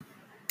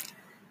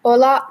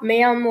Hola, me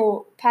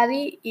llamo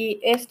Paddy y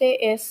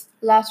este es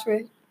las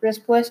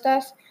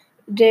respuestas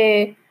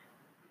de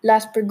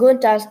las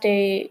preguntas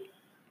de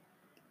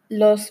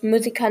los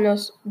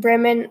mexicanos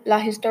Bremen,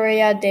 la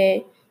historia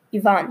de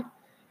Iván.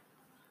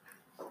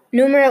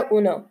 Número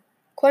 1.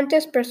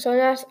 ¿Cuántas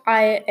personas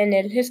hay en la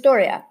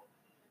historia?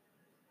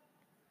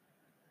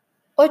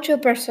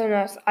 8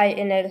 personas hay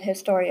en la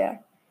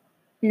historia.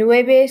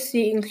 9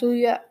 si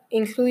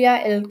incluya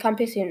el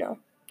campesino.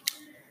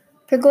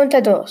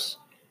 Pregunta 2.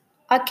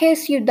 ¿A qué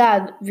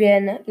ciudad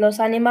vienen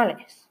los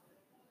animales?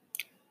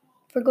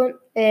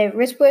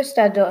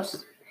 Respuesta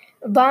 2.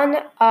 Van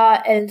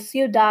a la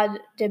ciudad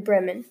de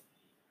Bremen.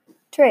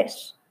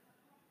 3.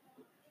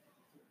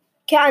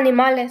 ¿Qué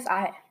animales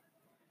hay?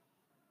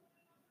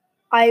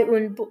 Hay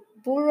un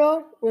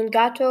burro, un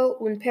gato,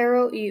 un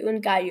perro y un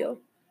gallo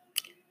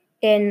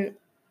en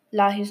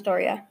la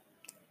historia.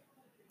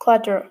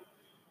 4.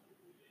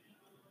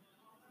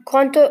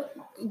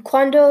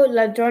 ¿Cuántos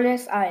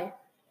ladrones hay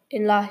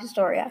en la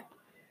historia?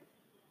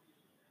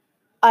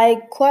 Hay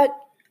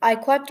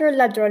 4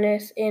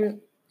 ladrones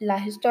en la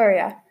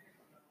historia.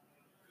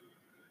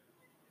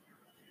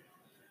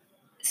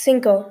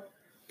 5.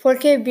 ¿Por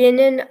qué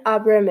vienen a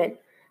Bremen?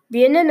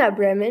 Vienen a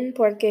Bremen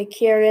porque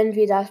quieren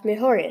vidas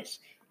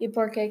mejores y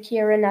porque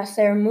quieren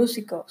ser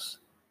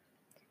músicos.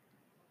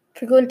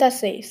 Pregunta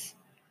 6.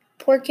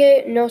 ¿Por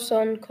qué no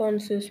son con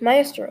sus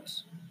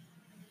maestros?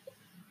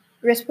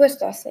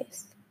 Respuesta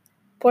 6.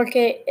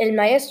 Porque el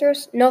maestro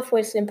no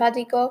fue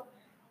simpático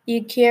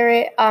y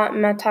quiere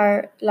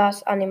matar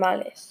los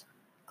animales.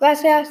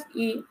 Gracias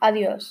y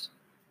adiós.